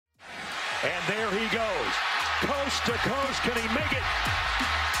And there he goes. Coast to coast. Can he make it?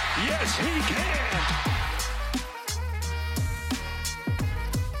 Yes, he can.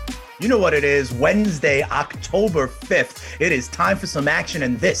 You know what it is, Wednesday, October 5th. It is time for some action,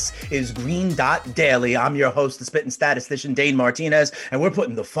 and this is Green Dot Daily. I'm your host, the spitting statistician, Dane Martinez, and we're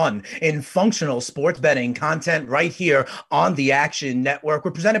putting the fun in functional sports betting content right here on the Action Network.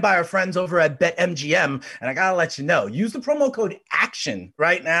 We're presented by our friends over at BetMGM, and I gotta let you know, use the promo code ACTION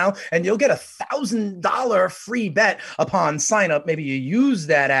right now, and you'll get $1,000 free bet upon sign up. Maybe you use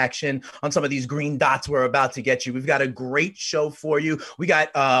that action on some of these green dots we're about to get you. We've got a great show for you. We got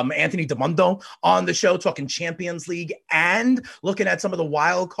Anthony DeMundo on the show talking Champions League and looking at some of the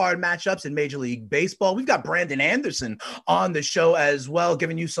wild card matchups in Major League Baseball. We've got Brandon Anderson on the show as well,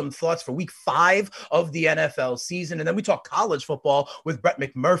 giving you some thoughts for week 5 of the NFL season. And then we talk college football with Brett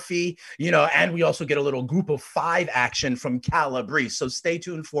McMurphy, and we also get a little group of 5 action from Calabrese. So stay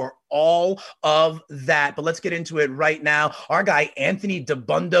tuned for all of that. But let's get into it right now. Our guy, Anthony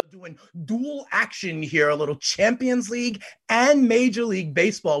DeBundo, doing dual action here, a little Champions League and Major League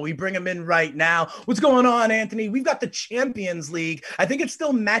Baseball. We bring him in right now. What's going on, Anthony? We've got the Champions League. I think it's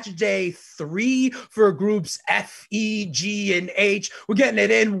still match day 3 for groups F, E, G, and H. We're getting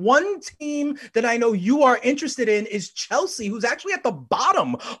it in. One team that I know you are interested in is Chelsea, who's actually at the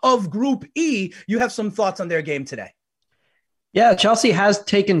bottom of Group E. You have some thoughts on their game today. Yeah, Chelsea has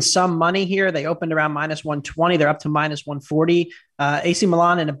taken some money here. They opened around minus 120. They're up to minus 140. AC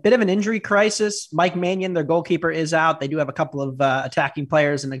Milan in a bit of an injury crisis. Mike Maignan, their goalkeeper, is out. They do have a couple of attacking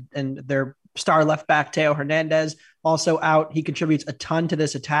players, and their star left back, Teo Hernandez, also out. He contributes a ton to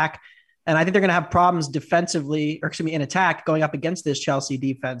this attack. And I think they're going to have problems defensively, in attack, going up against this Chelsea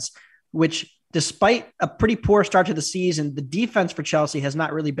defense, which, despite a pretty poor start to the season, the defense for Chelsea has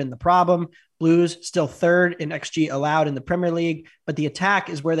not really been the problem. Blues still 3rd in XG allowed in the Premier League, but the attack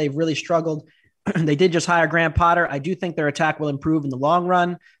is where they've really struggled. They did just hire Graham Potter. I do think their attack will improve in the long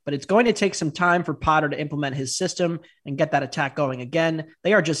run, but it's going to take some time for Potter to implement his system and get that attack going again.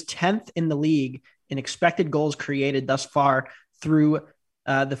 They are just 10th in the league in expected goals created thus far through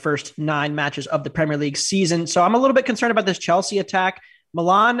the first 9 matches of the Premier League season. So I'm a little bit concerned about this Chelsea attack.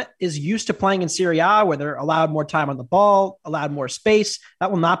 Milan is used to playing in Serie A, where they're allowed more time on the ball, allowed more space.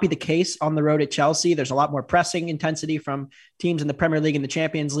 That will not be the case on the road at Chelsea. There's a lot more pressing intensity from teams in the Premier League and the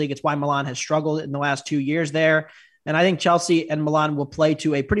Champions League. It's why Milan has struggled in the last 2 years there. And I think Chelsea and Milan will play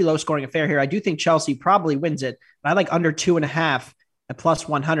to a pretty low-scoring affair here. I do think Chelsea probably wins it. I like under 2.5 at plus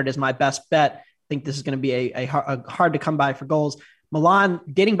 100 is my best bet. I think this is going to be a hard to come by for goals. Milan,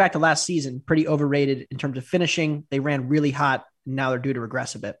 dating back to last season, pretty overrated in terms of finishing. They ran really hot. Now they're due to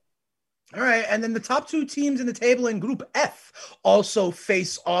regress a bit. All right. And then the top 2 teams in the table in Group F also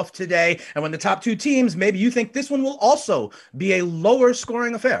face off today. And when the top 2 teams, maybe you think this one will also be a lower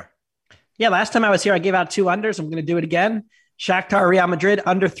scoring affair. Yeah. Last time I was here, I gave out 2 unders. I'm going to do it again. Shakhtar Real Madrid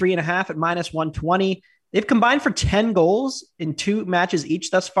under 3.5 at minus 120. They've combined for 10 goals in 2 matches each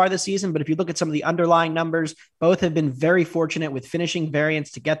thus far this season. But if you look at some of the underlying numbers, both have been very fortunate with finishing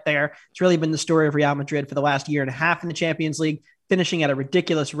variance to get there. It's really been the story of Real Madrid for the last year and a half in the Champions League, finishing at a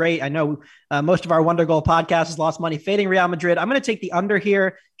ridiculous rate. I know most of our Wonder Goal podcast has lost money fading Real Madrid. I'm going to take the under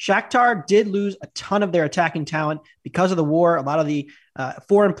here. Shakhtar did lose a ton of their attacking talent because of the war. A lot of the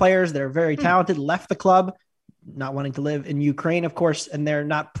foreign players that are very talented left the club, not wanting to live in Ukraine, of course, and they're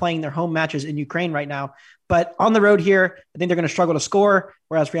not playing their home matches in Ukraine right now. But on the road here, I think they're going to struggle to score,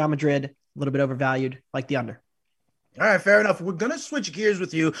 whereas Real Madrid, a little bit overvalued, like the under. All right, fair enough. We're going to switch gears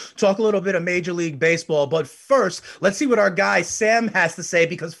with you, talk a little bit of Major League Baseball. But first, let's see what our guy Sam has to say,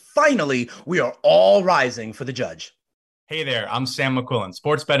 because finally, we are all rising for the judge. Hey there, I'm Sam McQuillan,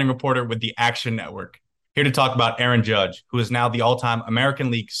 sports betting reporter with the Action Network, here to talk about Aaron Judge, who is now the all-time American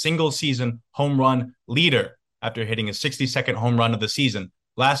League single-season home run leader after hitting his 62nd home run of the season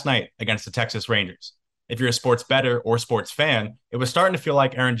last night against the Texas Rangers. If you're a sports bettor or sports fan, it was starting to feel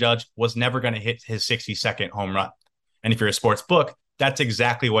like Aaron Judge was never going to hit his 62nd home run. And if you're a sports book, that's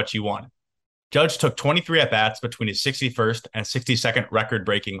exactly what you wanted. Judge took 23 at-bats between his 61st and 62nd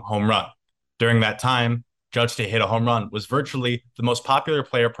record-breaking home run. During that time, Judge to hit a home run was virtually the most popular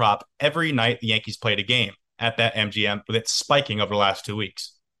player prop every night the Yankees played a game at that MGM, with it spiking over the last 2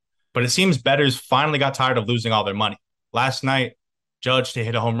 weeks. But it seems bettors finally got tired of losing all their money. Last night, Judge to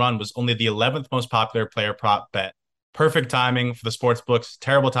hit a home run was only the 11th most popular player prop bet. Perfect timing for the sports books,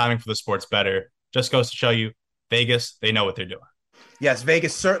 terrible timing for the sports bettor. Just goes to show you, Vegas, they know what they're doing. Yes,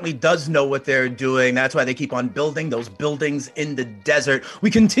 Vegas certainly does know what they're doing. That's why they keep on building those buildings in the desert.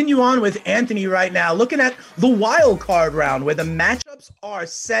 We continue on with Anthony right now, looking at the wild card round, where the matchups matchups are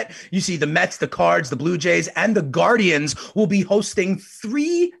set. You see the Mets, the Cards, the Blue Jays, and the Guardians will be hosting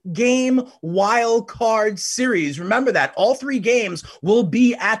 3-game wild card series. Remember that all 3 games will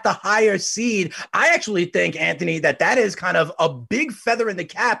be at the higher seed. I actually think, Anthony, that is kind of a big feather in the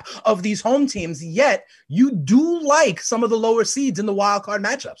cap of these home teams, yet you do like some of the lower seeds in the wild card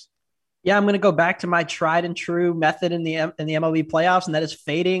matchups. Yeah, I'm going to go back to my tried and true method in the MLB playoffs, and that is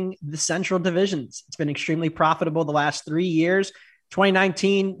fading the central divisions. It's been extremely profitable the last 3 years.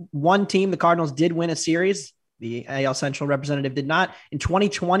 2019, one team, the Cardinals, did win a series. The AL Central representative did not. In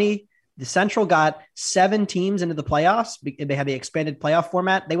 2020, the Central got 7 teams into the playoffs. They had the expanded playoff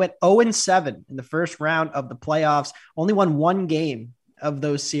format. They went 0-7 in the first round of the playoffs, only won 1 game of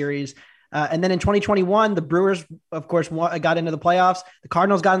those series. And then in 2021, the Brewers, of course, got into the playoffs. The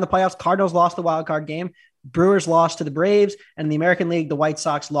Cardinals got in the playoffs. Cardinals lost the wild card game. Brewers lost to the Braves. And in the American League, the White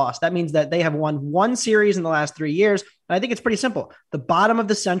Sox lost. That means that they have won 1 series in the last 3 years. And I think it's pretty simple. The bottom of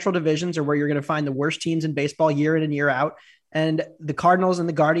the central divisions are where you're going to find the worst teams in baseball year in and year out. And the Cardinals and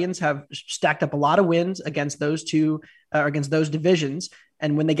the Guardians have stacked up a lot of wins against those divisions.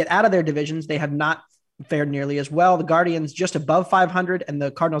 And when they get out of their divisions, they have not fared nearly as well. The Guardians just above 500 and the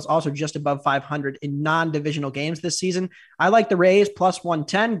Cardinals also just above 500 in non-divisional games this season. I like the Rays plus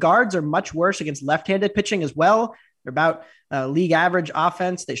 110. Guards are much worse against left-handed pitching as well. They're about league average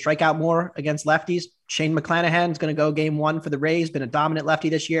offense. They strike out more against lefties. Shane McClanahan is going to go game 1 for the Rays, been a dominant lefty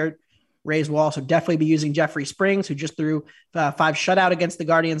this year. Rays will also definitely be using Jeffrey Springs, who just threw 5 shutout against the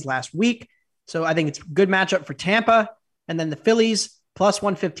Guardians last week. So I think it's a good matchup for Tampa. And then the Phillies, plus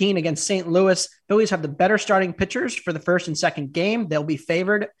 115 against St. Louis. Phillies have the better starting pitchers for the first and second game. They'll be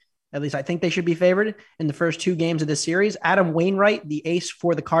favored. At least I think they should be favored in the first 2 games of this series. Adam Wainwright, the ace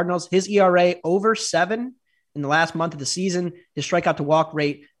for the Cardinals, his ERA over 7 in the last month of the season. His strikeout to walk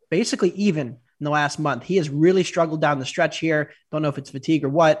rate basically even in the last month. He has really struggled down the stretch here. Don't know if it's fatigue or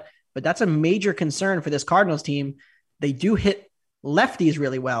what, but that's a major concern for this Cardinals team. They do hit lefties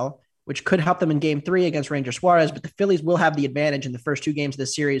really well, which could help them in game 3 against Ranger Suarez, but the Phillies will have the advantage in the first 2 games of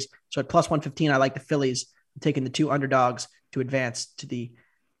this series. So at plus 115, I like the Phillies taking the 2 underdogs to advance to the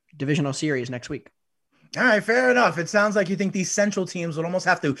divisional series next week. All right, fair enough. It sounds like you think these central teams would almost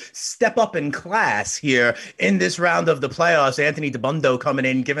have to step up in class here in this round of the playoffs. Anthony DeBundo coming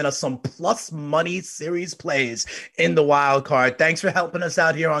in, giving us some plus money series plays in the wild card. Thanks for helping us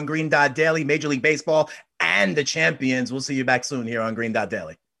out here on Green Dot Daily, Major League Baseball and the champions. We'll see you back soon here on Green Dot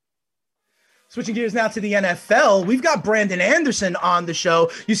Daily. Switching gears now to the NFL, we've got Brandon Anderson on the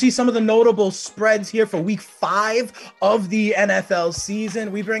show. You see some of the notable spreads here for week 5 of the NFL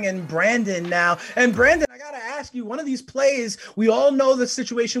season. We bring in Brandon now. And Brandon, I got to ask you, one of these plays, we all know the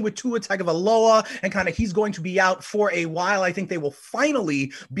situation with Tua Tagovailoa and kind of he's going to be out for a while. I think they will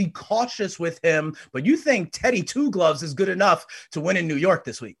finally be cautious with him. But you think Teddy Two Gloves is good enough to win in New York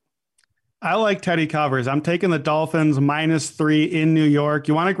this week? I like Teddy covers. I'm taking the Dolphins -3 in New York.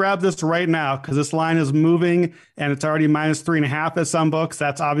 You want to grab this right now because this line is moving and it's already -3.5 at some books.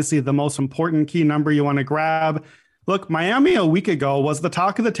 That's obviously the most important key number you want to grab. Look, Miami a week ago was the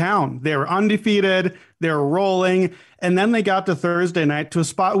talk of the town. They were undefeated. They were rolling. And then they got to Thursday night to a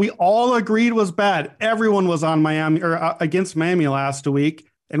spot we all agreed was bad. Everyone was on Miami or against Miami last week.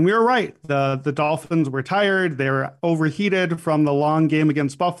 And we were right. The Dolphins were tired. They were overheated from the long game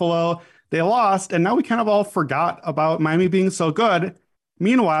against Buffalo. They lost, and now we kind of all forgot about Miami being so good.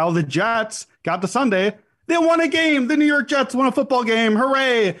 Meanwhile, the Jets got to Sunday. They won a game. The New York Jets won a football game.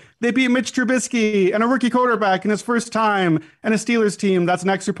 Hooray. They beat Mitch Trubisky and a rookie quarterback in his first time and a Steelers team that's an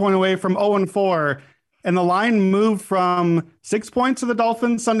extra point away from 0-4. And the line moved from 6 points to the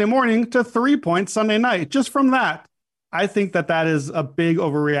Dolphins Sunday morning to 3 points Sunday night. Just from that, I think that is a big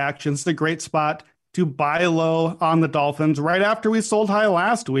overreaction. It's a great spot to buy low on the Dolphins right after we sold high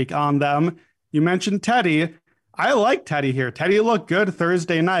last week on them. You mentioned Teddy. I like Teddy here. Teddy looked good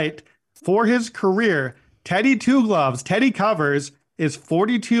Thursday night. For his career, Teddy Two Gloves, Teddy covers, is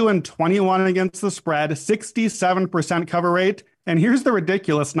 42-21 against the spread, 67% cover rate. And here's the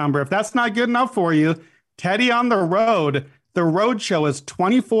ridiculous number. If that's not good enough for you, Teddy on the road show is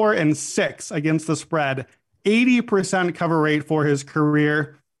 24-6 against the spread, 80% cover rate for his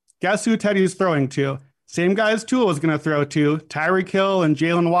career. Guess who Teddy's throwing to? Same guy as Tua was going to throw to, Tyreek Hill and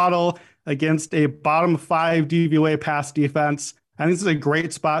Jalen Waddle against a bottom 5 DVOA pass defense. I think this is a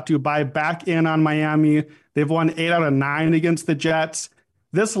great spot to buy back in on Miami. They've won 8 out of 9 against the Jets.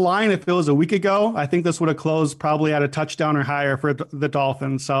 This line, if it was a week ago, I think this would have closed probably at a touchdown or higher for the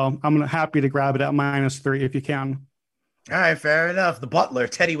Dolphins. So I'm happy to grab it at -3 if you can. All right, fair enough. The Butler,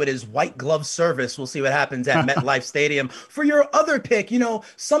 Teddy with his white glove service. We'll see what happens at MetLife Stadium. For your other pick,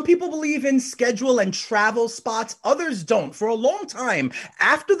 some people believe in schedule and travel spots, others don't. For a long time,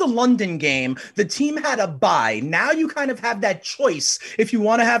 after the London game, the team had a bye. Now you kind of have that choice if you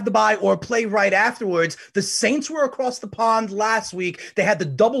want to have the bye or play right afterwards. The Saints were across the pond last week. They had the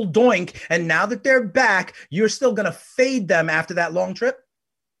double doink, and now that they're back, you're still going to fade them after that long trip?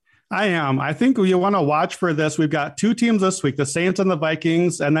 I am. I think you want to watch for this. We've got two teams this week, the Saints and the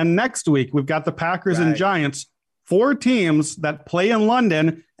Vikings. And then next week, we've got the Packers and Giants, 4 teams that play in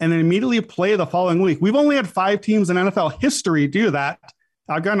London and then immediately play the following week. We've only had 5 teams in NFL history do that.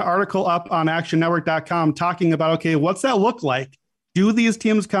 I've got an article up on actionnetwork.com talking about, okay, what's that look like? Do these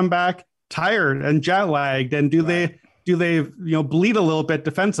teams come back tired and jet lagged? And do they bleed a little bit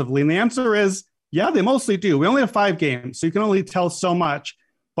defensively? And the answer is, yeah, they mostly do. We only have 5 games, so you can only tell so much.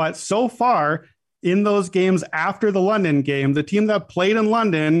 But so far in those games after the London game, the team that played in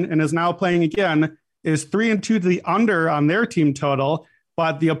London and is now playing again is 3-2 to the under on their team total.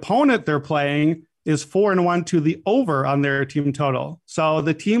 But the opponent they're playing is 4-1 to the over on their team total. So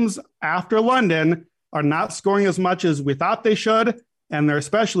the teams after London are not scoring as much as we thought they should. And they're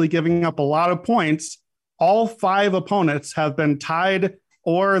especially giving up a lot of points. All 5 opponents have been tied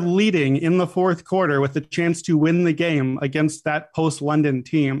or leading in the fourth quarter with a chance to win the game against that post-London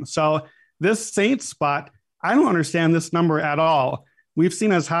team. So this Saints spot, I don't understand this number at all. We've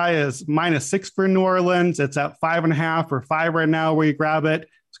seen as high as -6 for New Orleans. It's at 5.5 or 5 right now where you grab it.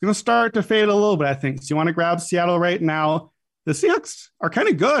 It's going to start to fade a little bit, I think. So you want to grab Seattle right now. The Seahawks are kind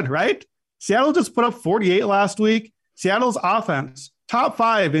of good, right? Seattle just put up 48 last week. Seattle's offense, top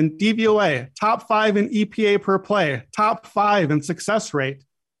 5 in DVOA, top 5 in EPA per play, top 5 in success rate.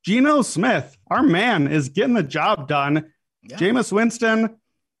 Geno Smith, our man, is getting the job done. Yeah. Jameis Winston,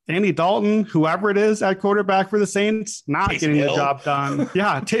 Andy Dalton, whoever it is at quarterback for the Saints, not getting the job done.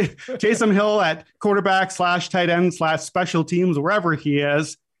 Yeah, Taysom Hill at quarterback / tight end / special teams, wherever he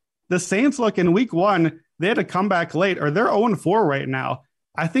is. The Saints look in week 1, they had to come back late, or they're 0-4 right now.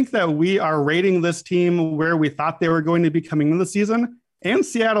 I think that we are rating this team where we thought they were going to be coming into the season, and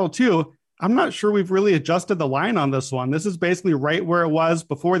Seattle too. I'm not sure we've really adjusted the line on this one. This is basically right where it was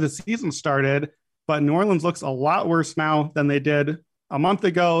before the season started, but New Orleans looks a lot worse now than they did a month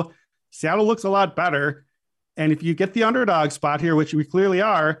ago. Seattle looks a lot better. And if you get the underdog spot here, which we clearly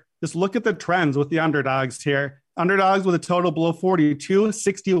are, just look at the trends with the underdogs here. Underdogs with a total below 42,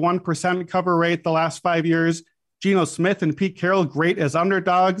 61% cover rate the last 5 years. Geno Smith and Pete Carroll, great as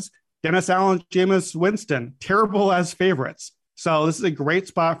underdogs. Dennis Allen, Jameis Winston, terrible as favorites. So this is a great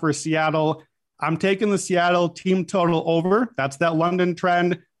spot for Seattle. I'm taking the Seattle team total over. That's that London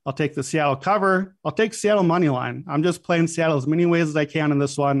trend. I'll take the Seattle cover. I'll take Seattle money line. I'm just playing Seattle as many ways as I can in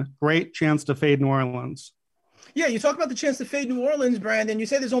this one. Great chance to fade New Orleans. Yeah, you talk about the chance to fade New Orleans, Brandon. You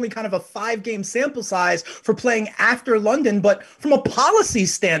say there's only kind of a 5-game sample size for playing after London, but from a policy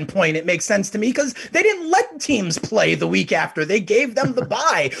standpoint, it makes sense to me because they didn't let teams play the week after. They gave them the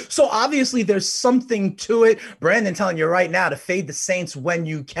bye. So obviously there's something to it. Brandon telling you right now to fade the Saints when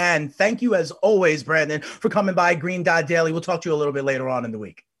you can. Thank you as always, Brandon, for coming by Green Dot Daily. We'll talk to you a little bit later on in the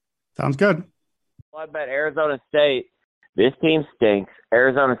week. Sounds good. Well, I bet Arizona State, this team stinks.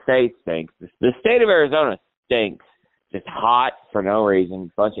 Arizona State stinks. The state of Arizona stinks. Just hot for no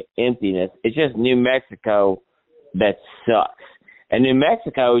reason, bunch of emptiness. It's just New Mexico that sucks. And New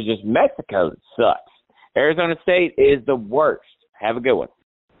Mexico is just Mexico that sucks. Arizona State is the worst. Have a good one.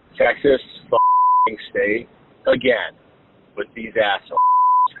 Texas State again with these assholes.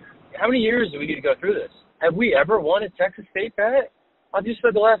 How many years do we need to go through this? Have we ever won a Texas State bet? I've just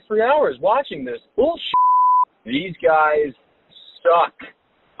spent the last 3 hours watching this bullshit. These guys suck.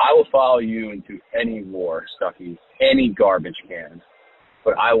 I will follow you into any war, Stucky, any garbage can,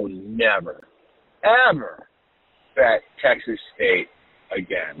 but I will never, ever bet Texas State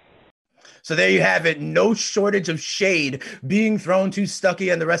again. So there you have it. No shortage of shade being thrown to Stucky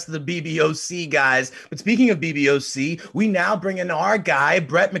and the rest of the BBOC guys. But speaking of BBOC, we now bring in our guy,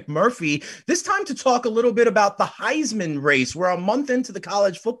 Brett McMurphy, this time to talk a little bit about the Heisman race. We're a month into the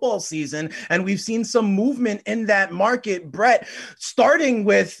college football season, and we've seen some movement in that market. Brett, starting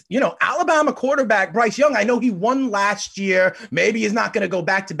with, Alabama quarterback Bryce Young. I know he won last year. Maybe he's not going to go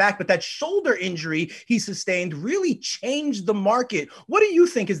back-to-back, but that shoulder injury he sustained really changed the market. What do you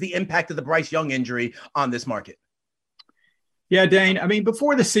think is the impact of the Bryce Young injury on this market? Yeah, Dane. I mean,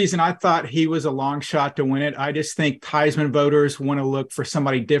 before the season, I thought he was a long shot to win it. I just think Heisman voters want to look for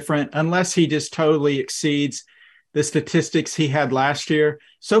somebody different unless he just totally exceeds the statistics he had last year.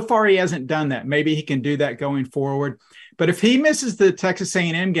 So far, he hasn't done that. Maybe he can do that going forward. But if he misses the Texas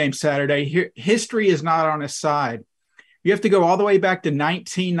A&M game Saturday, history is not on his side. You have to go all the way back to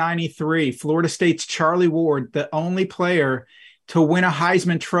 1993. Florida State's Charlie Ward, the only player to win a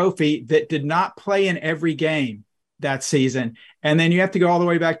Heisman Trophy that did not play in every game that season. And then you have to go all the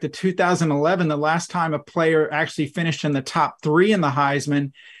way back to 2011, the last time a player actually finished in the top 3 in the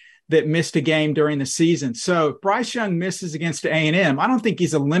Heisman that missed a game during the season. So if Bryce Young misses against A&M, I don't think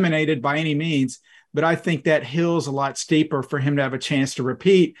he's eliminated by any means, but I think that hill's a lot steeper for him to have a chance to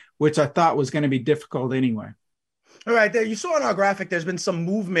repeat, which I thought was going to be difficult anyway. All right, there you saw on our graphic, there's been some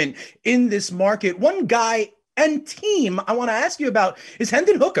movement in this market. One guy and team I want to ask you about is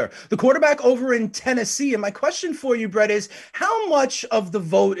Hendon Hooker, the quarterback over in Tennessee. And my question for you, Brett, is how much of the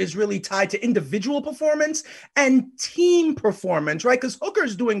vote is really tied to individual performance and team performance, right? Because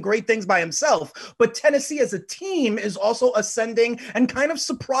Hooker's doing great things by himself, but Tennessee as a team is also ascending and kind of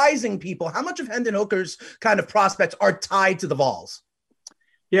surprising people. How much of Hendon Hooker's kind of prospects are tied to the Vols?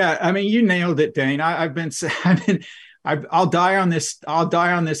 Yeah, I mean, you nailed it, Dane. I'll die on this. I'll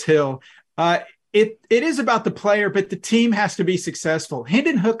die on this hill. It is about the player, but the team has to be successful.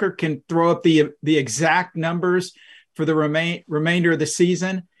 Hendon Hooker can throw up the exact numbers for the remainder of the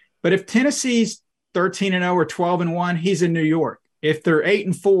season, but if Tennessee's 13-0 or 12-1, he's in New York. If they're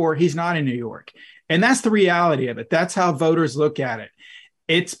 8-4, he's not in New York, and that's the reality of it. That's how voters look at it.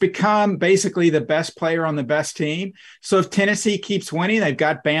 It's become basically the best player on the best team. So if Tennessee keeps winning, they've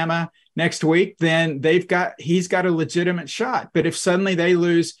got Bama next week, then he's got a legitimate shot. But if suddenly they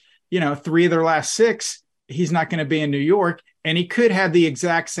lose, 3 of their last 6, he's not going to be in New York, and he could have the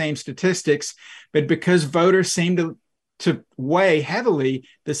exact same statistics. But because voters seem to weigh heavily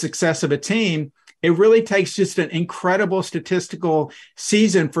the success of a team, it really takes just an incredible statistical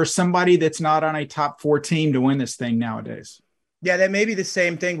season for somebody that's not on a top 4 team to win this thing nowadays. Yeah, that may be the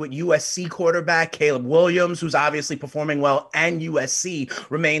same thing with USC quarterback Caleb Williams, who's obviously performing well, and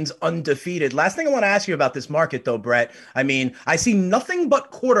USC remains undefeated. Last thing I want to ask you about this market, though, Brett. I mean, I see nothing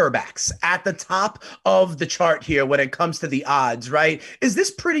but quarterbacks at the top of the chart here when it comes to the odds, right? Is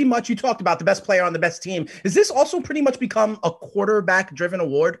this pretty much, you talked about the best player on the best team, is this also pretty much become a quarterback-driven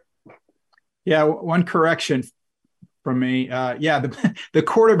award? Yeah, one correction from me. The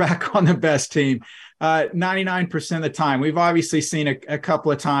quarterback on the best team. 99% of the time. We've obviously seen a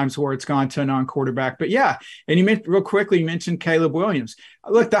couple of times where it's gone to a non-quarterback, but yeah. And you mentioned Caleb Williams.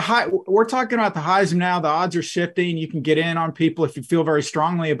 Look, we're talking about the Heisman now. The odds are shifting. You can get in on people if you feel very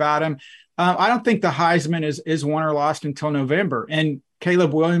strongly about him. I don't think the Heisman is won or lost until November. And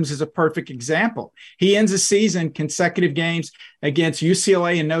Caleb Williams is a perfect example. He ends the season consecutive games against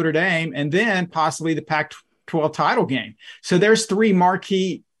UCLA and Notre Dame, and then possibly the Pac-12 title game. So there's 3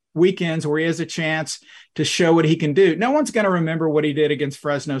 marquee weekends where he has a chance to show what he can do. No one's going to remember what he did against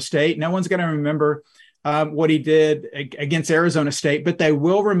Fresno State. No one's going to remember what he did against Arizona State, but they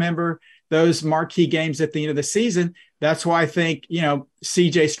will remember those marquee games at the end of the season. That's why I think,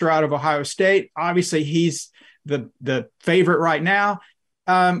 CJ Stroud of Ohio State, obviously he's the favorite right now.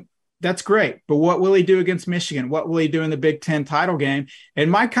 That's great. But what will he do against Michigan? What will he do in the Big Ten title game?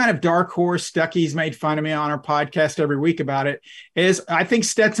 And my kind of dark horse, Stucky's made fun of me on our podcast every week about it, is I think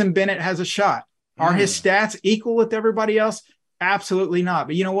Stetson Bennett has a shot. Are his stats equal with everybody else? Absolutely not.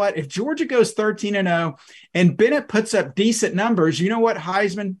 But you know what? If Georgia goes 13-0 and Bennett puts up decent numbers, you know what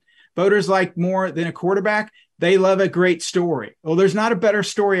Heisman voters like more than a quarterback? They love a great story. Well, there's not a better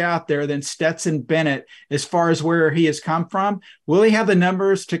story out there than Stetson Bennett as far as where he has come from. Will he have the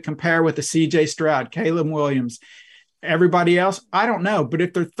numbers to compare with the CJ Stroud, Caleb Williams, everybody else? I don't know. But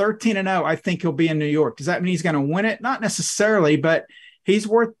if they're 13-0, I think he'll be in New York. Does that mean he's going to win it? Not necessarily, but he's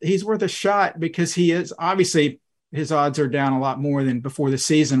worth a shot because he is obviously his odds are down a lot more than before the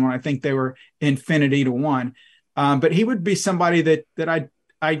season when I think they were infinity to 1. But he would be somebody that I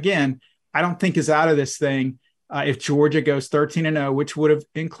don't think is out of this thing. If Georgia goes 13-0, which would have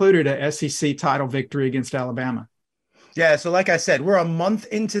included a SEC title victory against Alabama. Yeah, so like I said, we're a month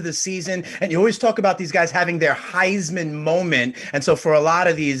into the season, and you always talk about these guys having their Heisman moment. And so for a lot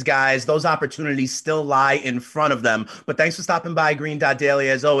of these guys, those opportunities still lie in front of them. But thanks for stopping by Green Dot Daily,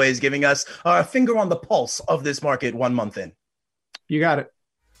 as always, giving us a finger on the pulse of this market 1 month in. You got it.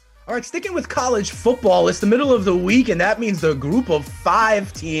 All right, sticking with college football, it's the middle of the week, and that means the group of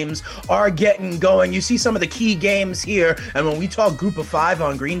 5 teams are getting going. You see some of the key games here, and when we talk group of 5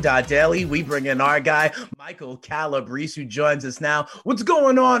 on Green Dot Daily, we bring in our guy, Michael Calabrese, who joins us now. What's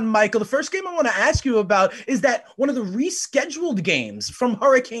going on, Michael? The first game I want to ask you about is that one of the rescheduled games from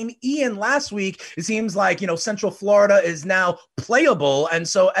Hurricane Ian last week. It seems like, Central Florida is now playable, and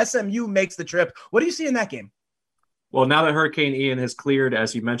so SMU makes the trip. What do you see in that game? Well, now that Hurricane Ian has cleared,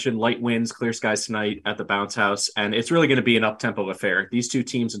 as you mentioned, light winds, clear skies tonight at the Bounce House, and it's really going to be an up-tempo affair. These two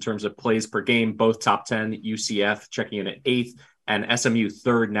teams, in terms of plays per game, both top 10, UCF checking in at 8th, and SMU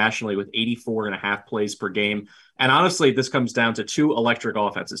 3rd nationally with 84.5 plays per game. And honestly, this comes down to two electric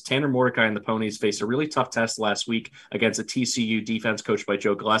offenses. Tanner Mordecai and the Ponies faced a really tough test last week against a TCU defense coached by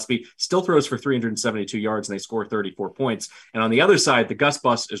Joe Gillespie. Still throws for 372 yards, and they score 34 points. And on the other side, the Gus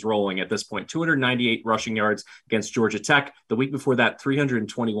bus is rolling at this point. 298 rushing yards against Georgia Tech. The week before that,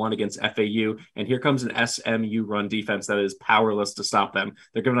 321 against FAU. And here comes an SMU run defense that is powerless to stop them.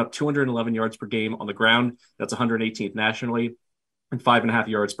 They're giving up 211 yards per game on the ground. That's 118th nationally. And 5.5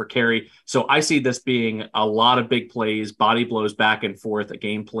 yards per carry. So I see this being a lot of big plays, body blows back and forth, a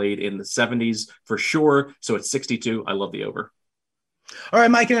game played in the 70s for sure. So it's 62. I love the over. All right,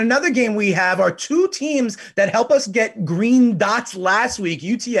 Mike, in another game we have are two teams that help us get green dots last week.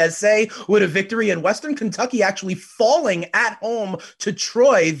 UTSA with a victory and Western Kentucky actually falling at home to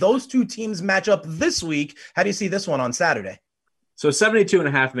Troy. Those two teams match up this week. How do you see this one on Saturday? So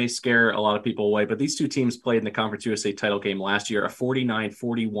 72.5 may scare a lot of people away, but these two teams played in the Conference USA title game last year, a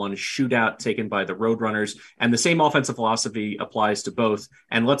 49-41 shootout taken by the Roadrunners, and the same offensive philosophy applies to both.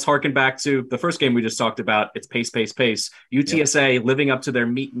 And let's harken back to the first game we just talked about. It's pace, pace, pace. UTSA living up to their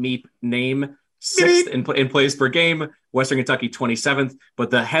meep name, 6th in plays per game. Western Kentucky 27th. But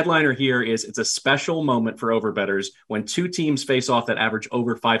the headliner here is it's a special moment for overbettors when two teams face off that average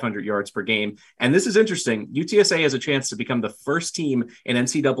over 500 yards per game. And this is interesting. UTSA has a chance to become the first team in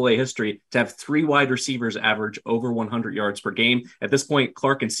NCAA history to have 3 wide receivers average over 100 yards per game. At this point,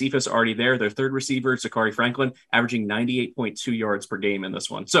 Clark and Cephas are already there. Their third receiver, Zachary Franklin, averaging 98.2 yards per game in this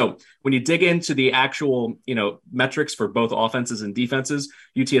one. So when you dig into the actual, metrics for both offenses and defenses,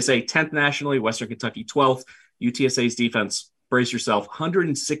 UTSA 10th nationally, Western Kentucky 12th. UTSA's defense, brace yourself,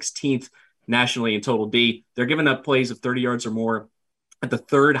 116th nationally in total D. They're giving up plays of 30 yards or more at the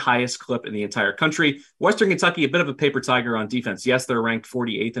 3rd highest clip in the entire country. Western Kentucky, a bit of a paper tiger on defense. Yes, they're ranked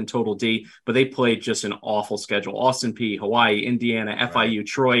 48th in total D, but they played just an awful schedule. Austin Peay, Hawaii, Indiana, FIU,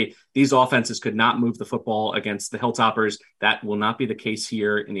 Troy. These offenses could not move the football against the Hilltoppers. That will not be the case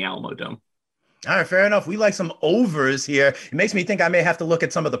here in the Alamo Dome. All right, fair enough. We like some overs here. It makes me think I may have to look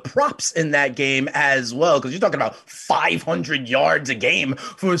at some of the props in that game as well, because you're talking about 500 yards a game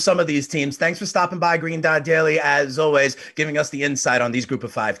for some of these teams. Thanks for stopping by Green Dot Daily, as always, giving us the insight on these group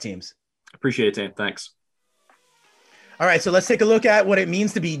of 5 teams. Appreciate it, Tim. Thanks. All right, so let's take a look at what it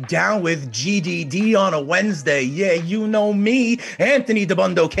means to be down with GDD on a Wednesday. Yeah, you know me. Anthony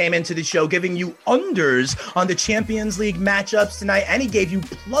DeBundo came into the show giving you unders on the Champions League matchups tonight, and he gave you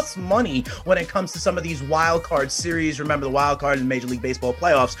plus money when it comes to some of these wild card series. Remember, the wild card in Major League Baseball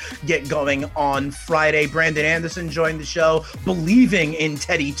playoffs get going on Friday. Brandon Anderson joined the show, believing in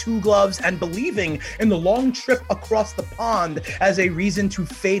Teddy Two Gloves and believing in the long trip across the pond as a reason to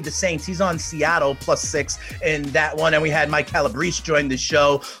fade the Saints. He's on Seattle +6 in that one, and we had Mike Calabrese join the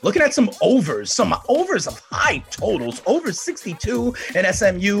show, looking at some overs of high totals, over 62 in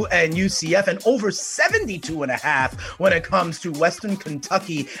SMU and UCF, and over 72.5 when it comes to Western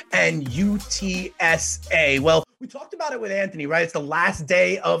Kentucky and UTSA. Well, we talked about it with Anthony, right? It's the last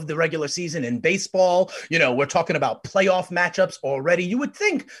day of the regular season in baseball. We're talking about playoff matchups already. You would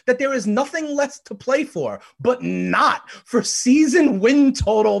think that there is nothing left to play for, but not for season win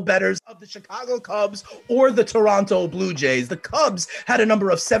total bettors of the Chicago Cubs or the Toronto Blue Jays. The Cubs had a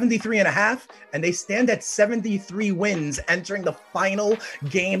number of 73.5, and they stand at 73 wins entering the final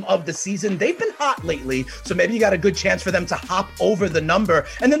game of the season. They've been hot lately, so maybe you got a good chance for them to hop over the number.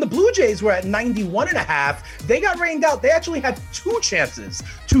 And then the Blue Jays were at 91.5. They got rained out. They actually had 2 chances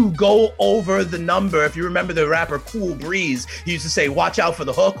to go over the number. If you remember the rapper Cool Breeze, he used to say, watch out for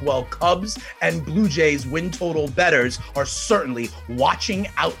the hook. Well, Cubs and Blue Jays win total bettors are certainly watching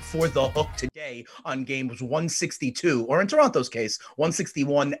out for the hook today on games 162, or in Toronto's case,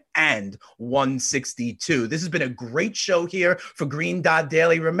 161 and 162. This has been a great show here for Green Dot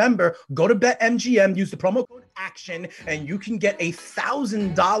Daily. Remember, go to BetMGM, use the promo code ACTION, and you can get a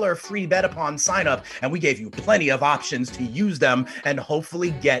 $1,000 free bet upon sign up. And we gave you plenty of options to use them and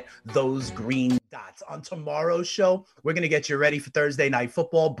hopefully get those green dots. On tomorrow's show, we're going to get you ready for Thursday Night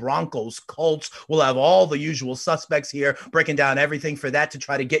Football. Broncos, Colts. We'll have all the usual suspects here breaking down everything for that to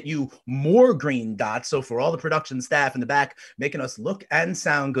try to get you more green dots. So for all the production staff in the back making us look and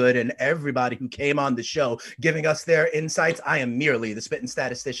sound good, and everybody who came on the show giving us their insights, I am merely the spitting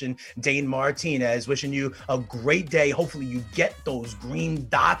statistician, Dane Martinez, wishing you a great day. Hopefully you get those green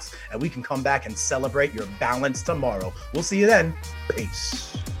dots and we can come back and celebrate your balance tomorrow. We'll see you then.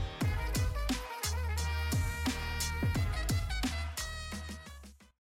 Peace.